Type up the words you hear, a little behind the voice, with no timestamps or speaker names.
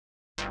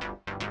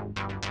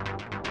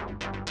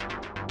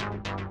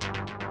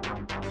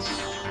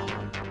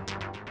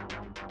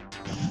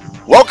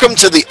Welcome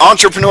to the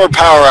Entrepreneur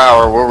Power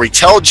Hour, where we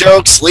tell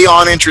jokes.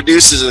 Leon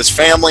introduces his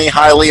family.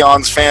 Hi,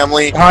 Leon's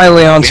family. Hi,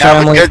 Leon's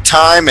family. We have a good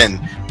time, and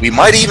we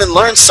might even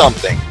learn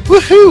something.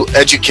 Woohoo!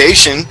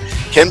 Education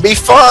can be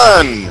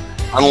fun,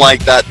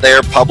 unlike that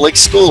there public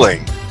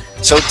schooling.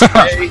 So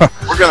today,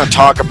 we're going to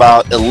talk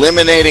about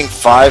eliminating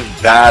 5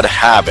 bad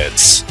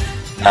habits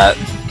that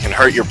can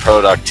hurt your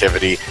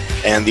productivity.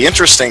 And the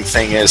interesting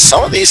thing is,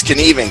 some of these can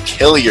even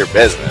kill your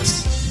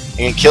business.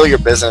 You can kill your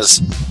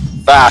business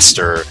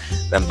faster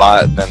than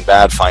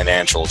bad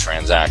financial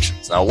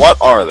transactions. Now, what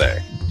are they?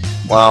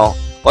 Well,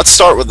 let's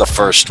start with the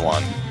first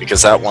one,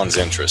 because that one's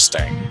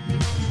interesting.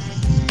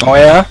 Oh,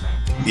 yeah?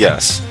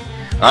 Yes.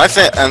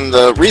 And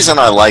the reason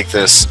I like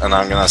this, and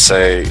I'm going to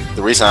say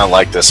the reason I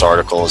like this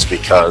article, is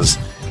because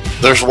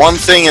there's one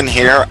thing in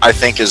here I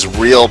think is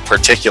real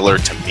particular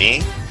to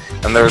me,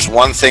 and there's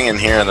one thing in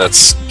here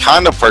that's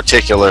kind of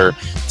particular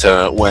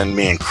to when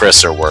me and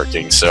Chris are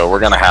working. So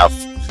we're going to have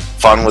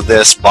fun with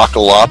this.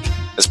 Buckle up,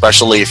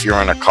 especially if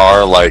you're in a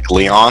car like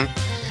Leon.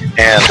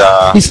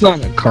 And he's not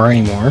in a car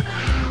anymore,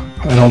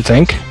 I don't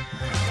think.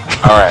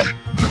 All right.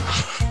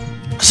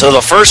 So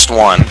the first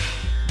one,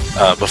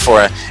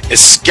 is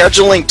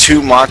scheduling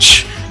too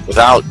much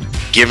without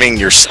giving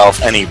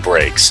yourself any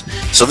breaks.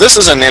 So this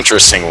is an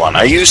interesting one.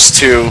 I used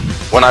to,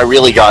 when I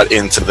really got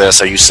into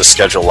this, I used to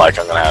schedule like,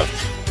 I'm going to have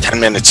 10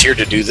 minutes here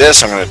to do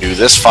this, I'm going to do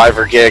this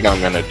Fiverr gig,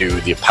 I'm going to do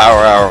the power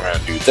hour, I'm going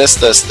to do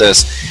this.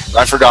 And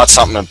I forgot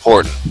something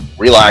important.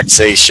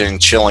 Relaxation,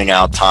 chilling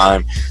out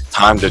time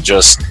to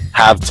just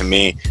have to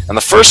me. And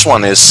the first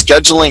one is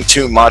scheduling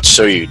too much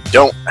so you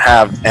don't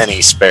have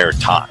any spare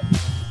time.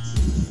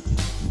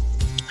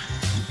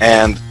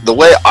 And the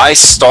way I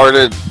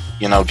started,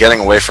 getting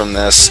away from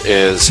this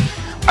is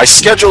I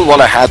scheduled what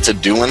I had to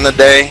do in the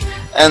day.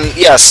 And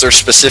yes, there's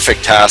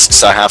specific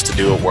tasks I have to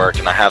do at work,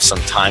 and I have some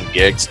time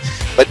gigs.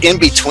 But in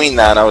between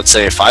that, I would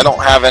say if I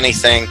don't have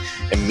anything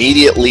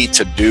immediately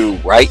to do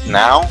right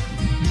now,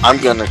 I'm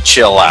going to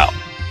chill out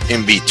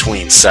in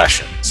between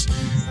sessions.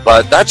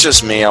 But that's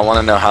just me. I want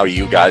to know how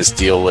you guys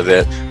deal with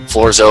it.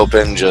 Floor's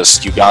open.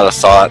 Just, you got a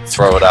thought,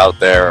 throw it out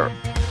there.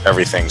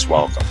 Everything's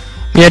welcome.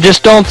 Yeah,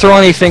 just don't throw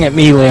anything at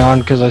me,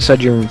 Leon, because I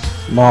said your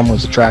mom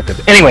was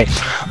attractive. Anyway,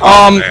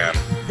 man.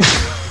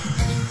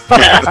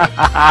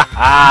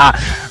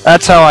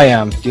 That's how I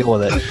am. Deal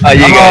with it.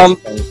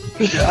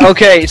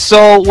 Okay,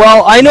 so,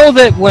 well, I know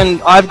that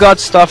when I've got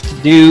stuff to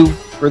do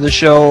for the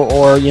show,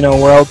 or,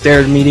 we're out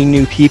there meeting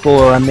new people,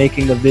 or I'm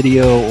making a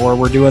video, or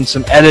we're doing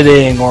some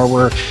editing,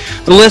 or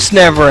the list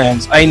never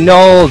ends. I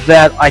know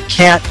that I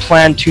can't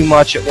plan too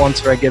much at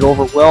once, or I get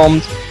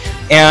overwhelmed.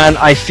 And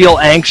I feel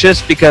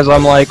anxious because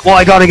I'm like, well,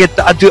 I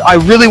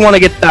really want to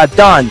get that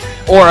done,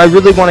 or I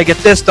really want to get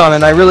this done,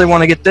 and I really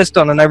want to get this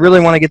done, and I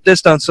really want to get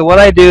this done. So what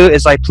I do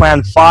is I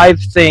plan 5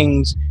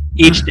 things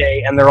each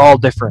day, and they're all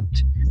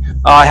different.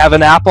 I have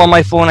an app on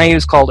my phone I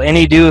use called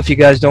AnyDo. If you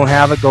guys don't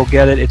have it, go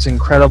get it. It's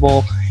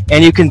incredible.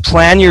 And you can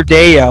plan your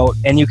day out,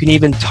 and you can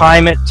even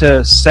time it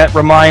to set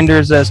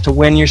reminders as to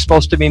when you're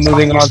supposed to be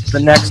moving on to the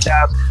next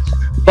task.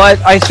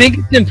 But I think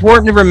it's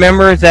important to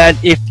remember that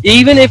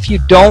even if you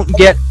don't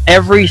get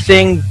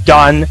everything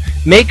done,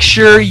 make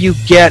sure you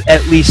get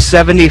at least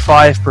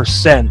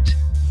 75%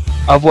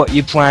 of what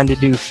you plan to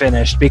do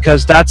finished,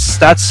 because that's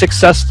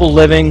successful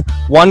living,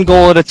 one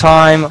goal at a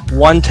time,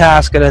 one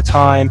task at a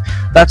time.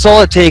 That's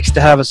all it takes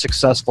to have a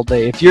successful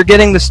day. If you're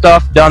getting the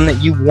stuff done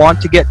that you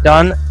want to get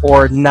done,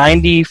 or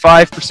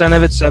 95%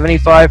 of it,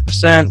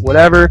 75%,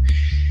 whatever,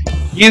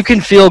 you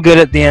can feel good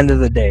at the end of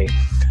the day.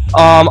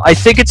 I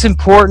think it's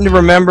important to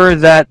remember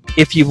that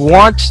if you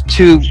want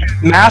to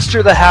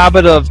master the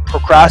habit of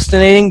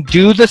procrastinating,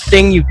 do the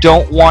thing you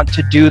don't want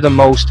to do the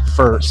most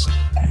first.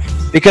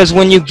 Because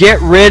when you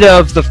get rid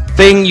of the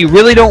thing you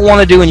really don't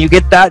want to do and you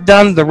get that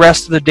done, the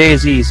rest of the day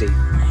is easy.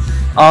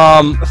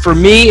 For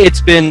me,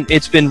 it's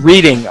been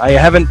reading. I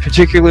haven't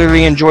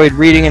particularly enjoyed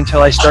reading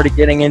until I started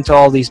getting into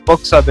all these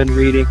books I've been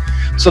reading.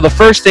 So the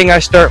first thing I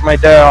start my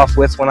day off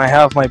with when I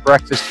have my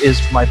breakfast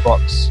is my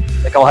books.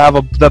 Like, I'll have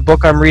the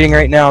book I'm reading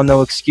right now,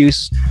 No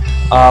Excuse,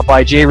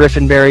 by Jay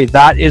Riffenberry.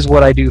 That is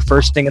what I do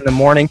first thing in the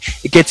morning.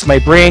 It gets my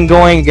brain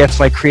going, it gets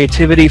my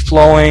creativity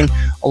flowing,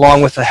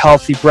 along with a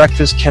healthy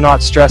breakfast.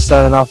 Cannot stress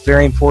that enough.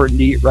 Very important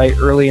to eat right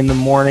early in the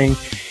morning.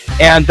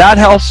 And that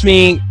helps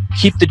me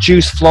keep the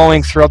juice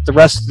flowing throughout the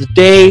rest of the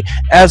day.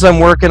 As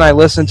I'm working, I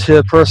listen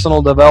to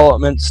personal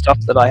development stuff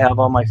that I have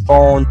on my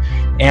phone,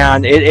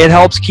 and it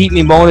helps keep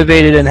me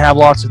motivated and have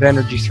lots of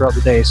energy throughout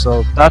the day.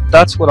 So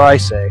that's what I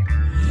say.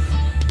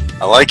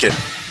 I like it.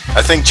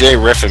 I think Jay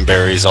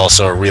Riffenberry is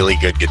also a really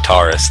good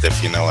guitarist,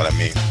 if you know what I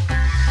mean.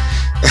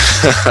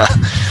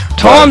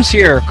 Tom's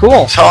here.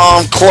 Cool.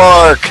 Tom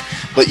Clark.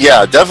 But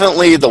yeah,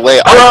 definitely the way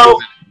I do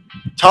it.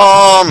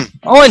 Tom.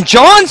 Oh, and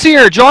John's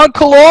here. John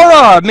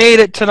Calora made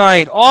it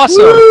tonight.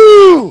 Awesome.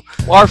 Woo!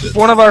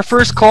 One of our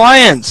first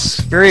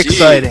clients. Very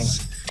exciting.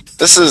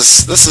 This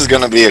is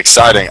going to be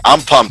exciting.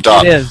 I'm pumped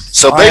up. It is.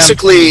 So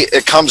basically,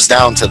 it comes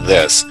down to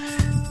this.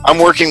 I'm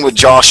working with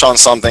Josh on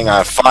something. I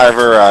have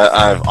Fiverr,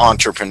 I have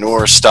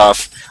entrepreneur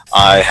stuff,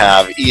 I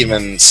have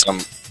even some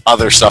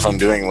other stuff I'm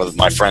doing with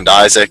my friend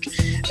Isaac,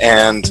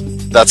 and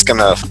that's going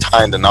to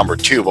tie into number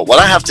 2. But what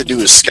I have to do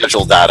is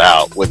schedule that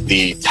out with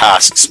the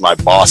tasks my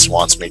boss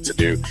wants me to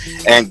do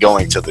and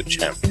going to the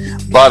gym.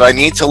 But I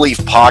need to leave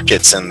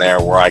pockets in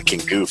there where I can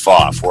goof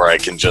off, where I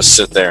can just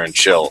sit there and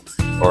chill,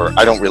 or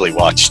I don't really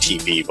watch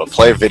TV, but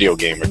play a video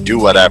game or do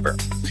whatever.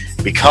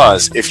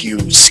 Because if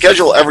you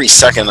schedule every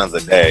second of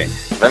the day,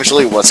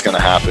 eventually what's going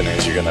to happen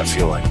is you're going to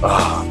feel like,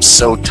 oh, I'm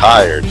so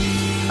tired.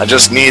 I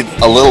just need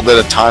a little bit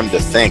of time to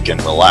think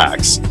and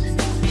relax.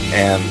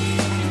 And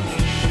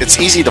it's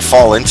easy to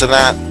fall into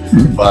that,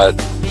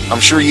 but I'm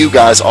sure you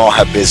guys all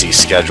have busy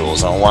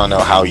schedules. I want to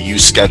know how you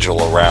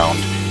schedule around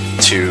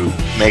to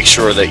make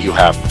sure that you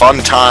have fun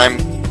time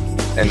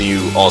and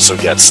you also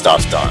get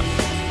stuff done.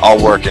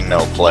 All work and no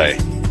play.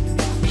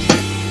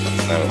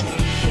 No.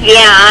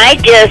 Yeah, I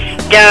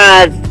just,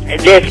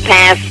 this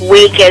past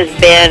week has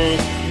been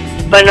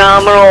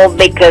phenomenal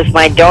because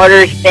my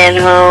daughter's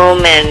been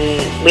home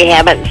and we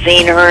haven't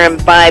seen her in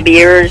 5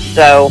 years,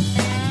 so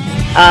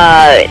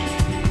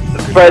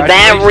for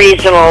that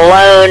reason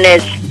alone,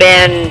 it's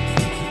been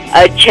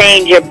a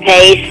change of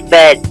pace.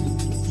 But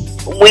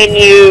when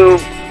you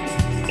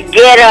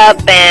get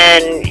up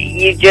and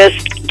you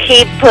just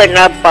keep putting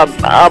up a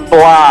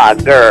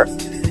blog, or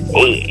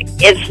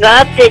it's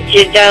not that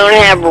you don't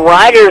have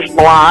writer's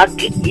block,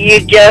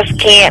 you just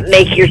can't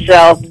make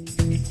yourself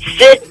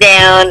sit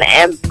down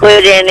and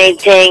put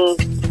anything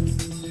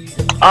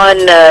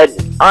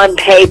on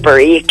paper.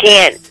 You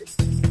can't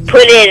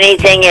put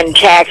anything in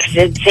text.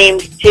 It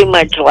seems too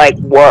much like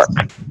work,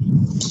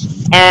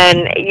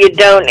 and you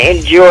don't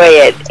enjoy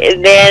it.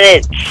 And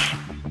then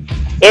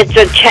it's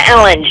a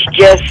challenge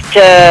just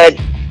to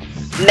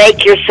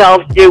make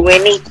yourself do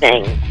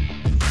anything.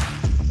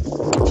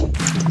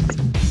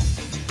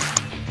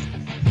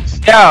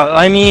 Yeah,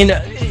 I mean,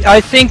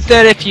 I think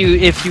that if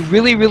you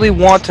really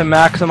want to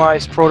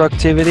maximize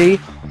productivity,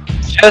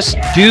 just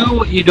do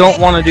what you don't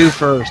want to do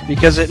first,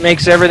 because it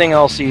makes everything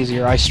else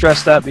easier. I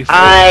stressed that before.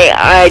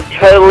 I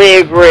totally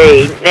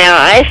agree. Now,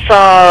 I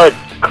saw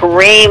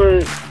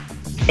Kareem,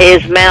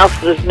 his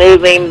mouth was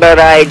moving, but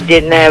I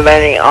didn't have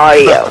any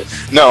audio.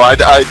 No,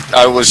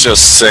 I was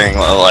just saying,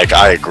 like,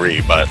 I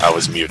agree, but I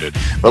was muted.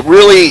 But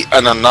really,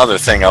 and another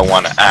thing I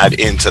want to add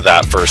into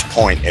that first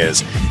point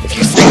is, if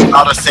you think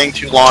about a thing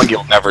too long,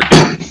 you'll never do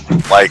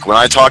it. Like, when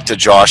I talk to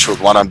Josh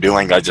with what I'm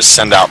doing, I just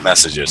send out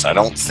messages. I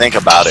don't think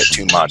about it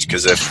too much,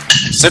 because if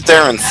you sit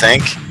there and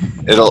think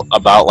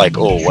about, like,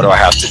 oh, what do I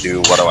have to do?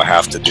 What do I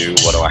have to do?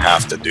 What do I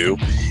have to do?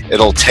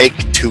 It'll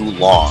take too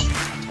long.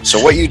 So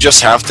what you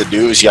just have to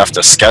do is you have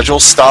to schedule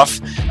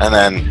stuff, and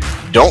then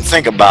don't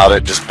think about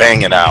it, just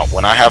bang it out.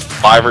 When I have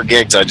Fiverr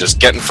gigs, I just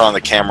get in front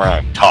of the camera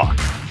and talk.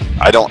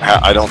 I don't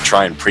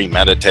try and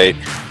premeditate.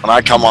 When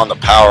I come on the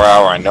Power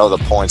Hour, I know the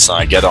points, and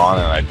I get on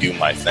and I do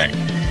my thing.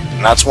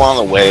 And that's one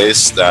of the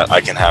ways that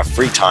I can have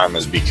free time,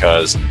 is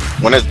because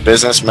when it's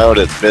business mode,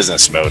 it's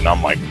business mode, and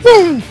I'm like,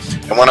 woo!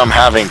 And when I'm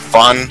having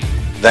fun,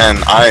 then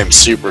I am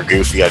super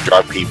goofy. I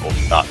drive people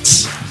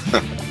nuts.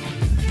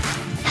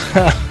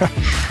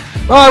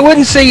 Well, I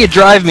wouldn't say you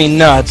drive me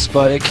nuts,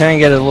 but it can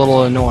get a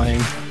little annoying.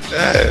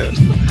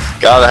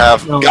 Gotta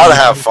have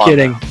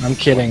fun. I'm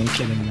kidding,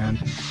 man.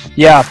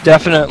 Yeah,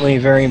 definitely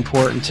very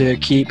important to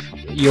keep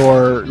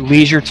your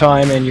leisure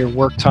time and your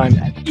work time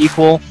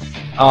equal.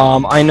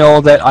 I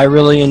know that I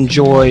really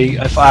enjoy,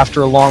 if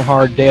after a long,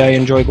 hard day, I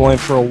enjoy going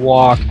for a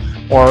walk,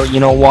 or, you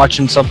know,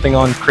 watching something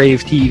on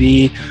Crave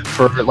TV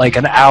for like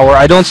an hour.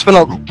 I don't spend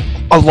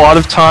a lot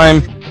of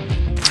time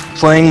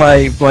playing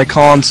my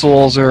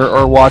consoles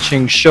or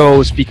watching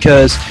shows,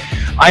 because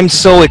I'm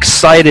so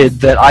excited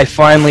that I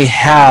finally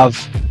have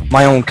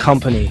my own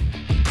company.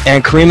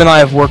 And Kareem and I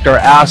have worked our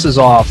asses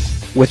off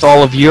with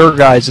all of your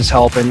guys'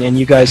 help, and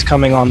you guys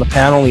coming on the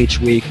panel each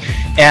week.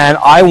 And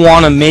I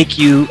want to make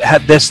you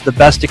have this the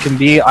best it can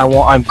be.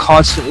 I'm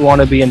constantly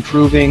want to be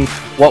improving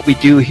what we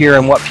do here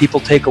and what people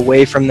take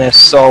away from this.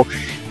 So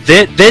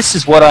this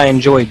is what I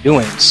enjoy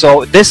doing.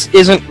 So this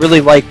isn't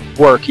really like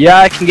work. Yeah,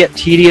 I can get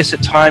tedious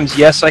at times.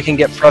 Yes, I can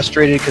get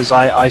frustrated because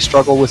I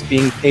struggle with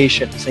being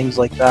patient and things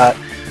like that.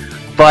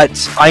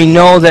 But I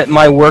know that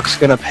my work's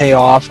going to pay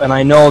off, and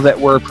I know that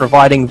we're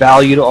providing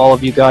value to all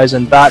of you guys,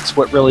 and that's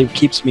what really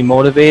keeps me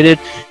motivated,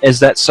 is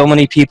that so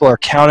many people are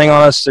counting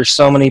on us. There's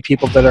so many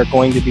people that are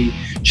going to be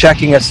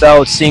checking us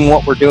out, seeing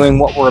what we're doing,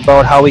 what we're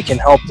about, how we can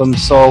help them.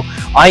 So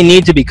I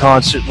need to be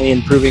constantly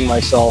improving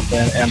myself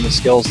and the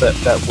skills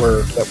that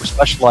we're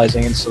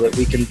specializing in, so that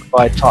we can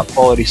provide top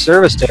quality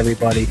service to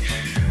everybody.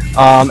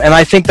 And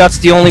I think that's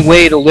the only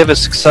way to live a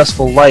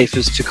successful life,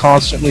 is to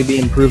constantly be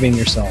improving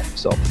yourself.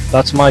 So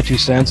that's my 2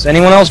 cents.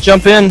 Anyone else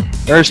jump in?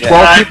 There's 12 people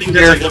here. I think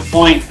that's a good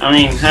point. I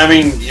mean,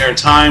 having your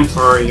time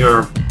for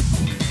your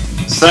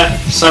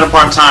set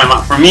apart time,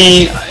 for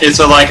me, it's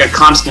like a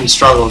constant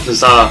struggle,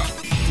 because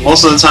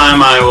most of the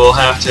time I will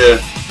have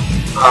to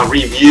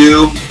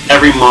review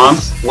every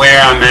month where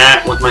I'm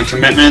at with my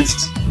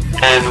commitments,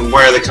 and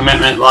where the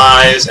commitment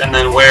lies, and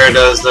then where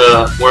does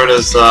the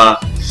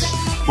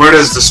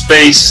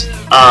space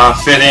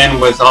fit in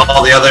with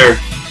all the other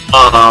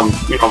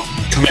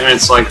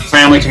commitments. Like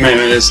family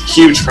commitment is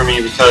huge for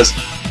me, because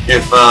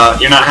if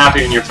you're not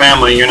happy in your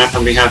family, you're not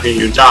going to be happy in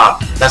your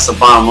job. That's the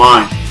bottom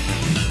line.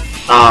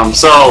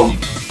 So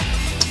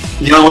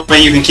the only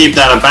way you can keep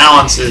that a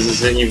balance is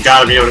that you've got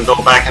to be able to go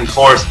back and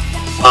forth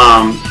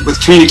with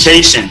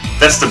communication.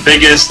 That's the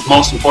biggest,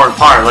 most important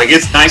part. Like,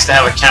 it's nice to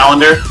have a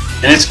calendar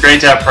and it's great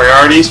to have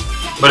priorities,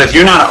 but if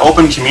you're not an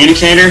open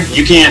communicator,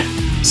 you can't.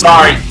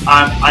 Sorry,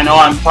 I know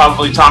I'm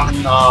probably talking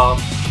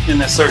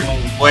in a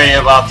certain way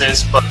about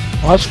this, but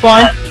that's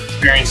fine. I've had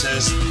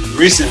experiences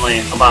recently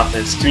about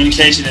this.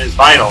 Communication is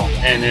vital,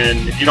 and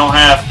if you don't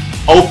have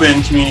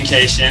open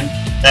communication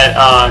that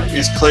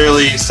is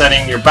clearly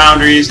setting your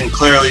boundaries and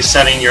clearly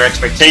setting your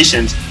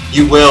expectations,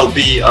 you will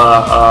be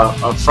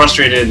a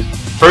frustrated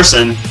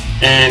person,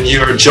 and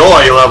your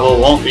joy level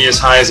won't be as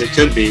high as it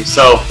could be.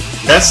 So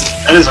that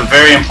is a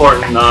very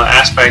important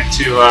aspect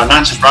to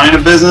not just running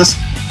a business,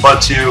 but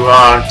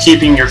to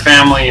keeping your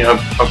family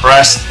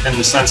abreast in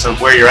the sense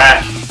of where you're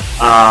at.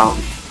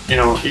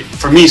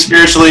 For me,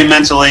 spiritually,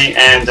 mentally,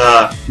 and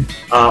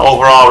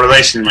overall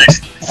relationally.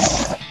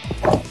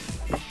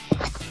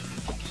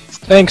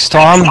 Thanks,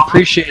 Tom.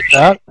 Appreciate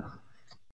that.